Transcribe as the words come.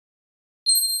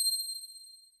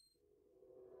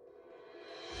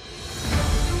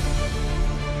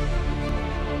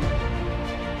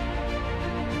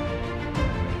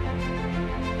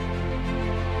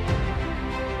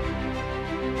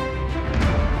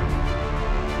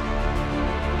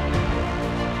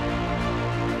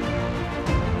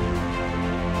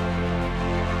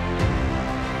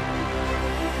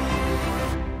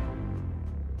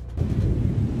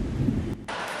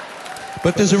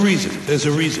But there's a reason. There's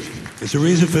a reason. There's a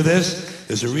reason for this.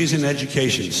 There's a reason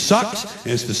education sucks,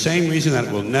 and it's the same reason that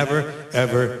it will never,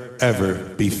 ever, ever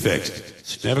be fixed.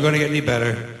 It's never going to get any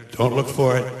better. Don't look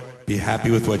for it. Be happy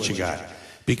with what you got.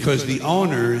 Because the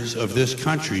owners of this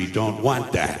country don't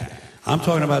want that. I'm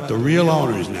talking about the real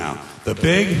owners now. The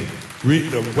big,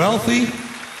 the wealthy,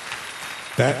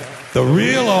 the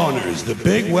real owners, the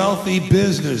big wealthy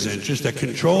business interests that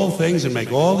control things and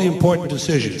make all the important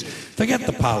decisions. Forget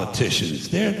the politicians.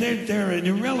 They're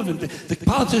irrelevant. The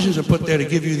politicians are put there to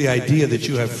give you the idea that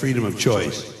you have freedom of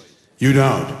choice. You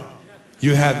don't.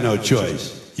 You have no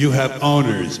choice. You have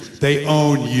owners. They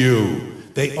own you.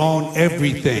 They own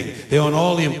everything. They own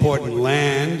all the important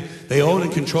land. They own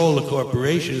and control the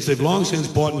corporations. They've long since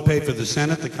bought and paid for the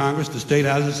Senate, the Congress, the state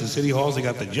houses, the city halls. They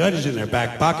got the judges in their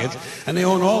back pockets, and they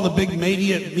own all the big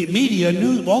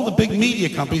all the big media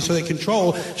companies. So they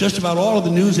control just about all of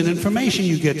the news and information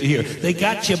you get to hear. They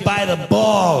got you by the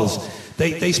balls.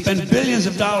 They spend billions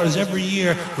of dollars every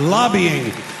year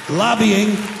lobbying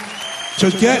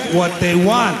to get what they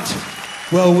want.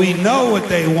 Well, we know what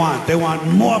they want. They want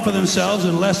more for themselves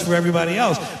and less for everybody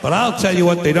else. But I'll tell you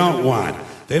what they don't want.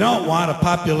 They don't want a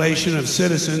population of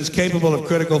citizens capable of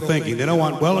critical thinking. They don't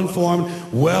want well-informed,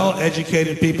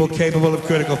 well-educated people capable of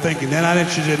critical thinking. They're not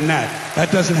interested in that.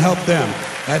 That doesn't help them.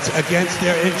 That's against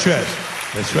their interest.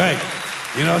 That's right.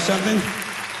 You know something?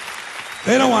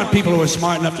 They don't want people who are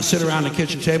smart enough to sit around the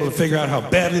kitchen table and figure out how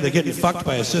badly they're getting fucked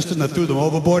by a system that threw them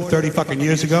overboard 30 fucking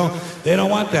years ago. They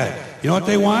don't want that. You know what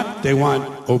they want? They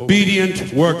want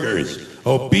obedient workers.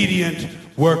 Obedient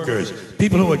workers.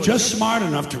 People who are just smart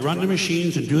enough to run the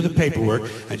machines and do the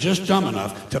paperwork and just dumb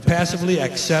enough to passively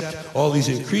accept all these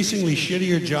increasingly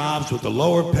shittier jobs with the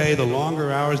lower pay, the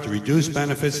longer hours, the reduced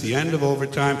benefits, the end of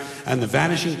overtime, and the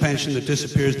vanishing pension that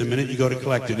disappears the minute you go to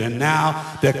collect it. And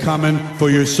now they're coming for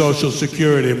your Social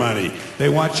Security money. They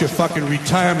want your fucking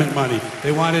retirement money.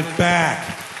 They want it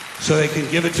back so they can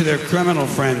give it to their criminal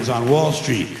friends on Wall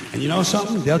Street. And you know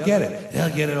something? They'll get it. They'll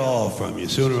get it all from you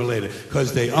sooner or later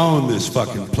because they own this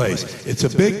fucking place. It's a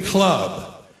big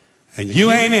club, and you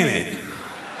ain't in it.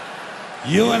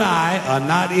 You and I are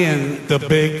not in the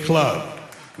big club.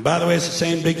 And by the way, it's the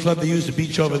same big club they use to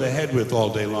beat you over the head with all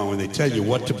day long when they tell you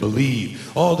what to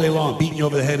believe. All day long, beating you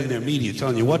over the head in their media,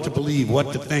 telling you what to believe,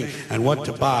 what to think, and what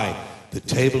to buy. The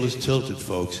table is tilted,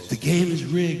 folks. The game is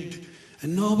rigged.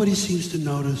 And nobody seems to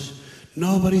notice.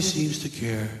 Nobody seems to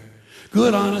care.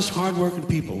 Good, honest, hard-working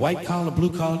people, white collar, blue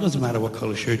collar, doesn't matter what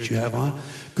color shirt you have on.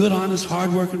 Good, honest,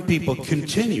 hard-working people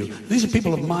continue. These are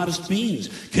people of modest means.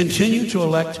 Continue to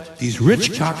elect these rich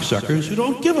cocksuckers who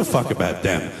don't give a fuck about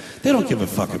them. They don't give a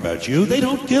fuck about you. They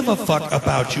don't give a fuck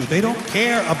about you. They don't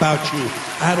care about you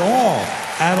at all.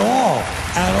 At all.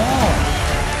 At all.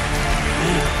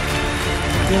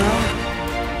 You know?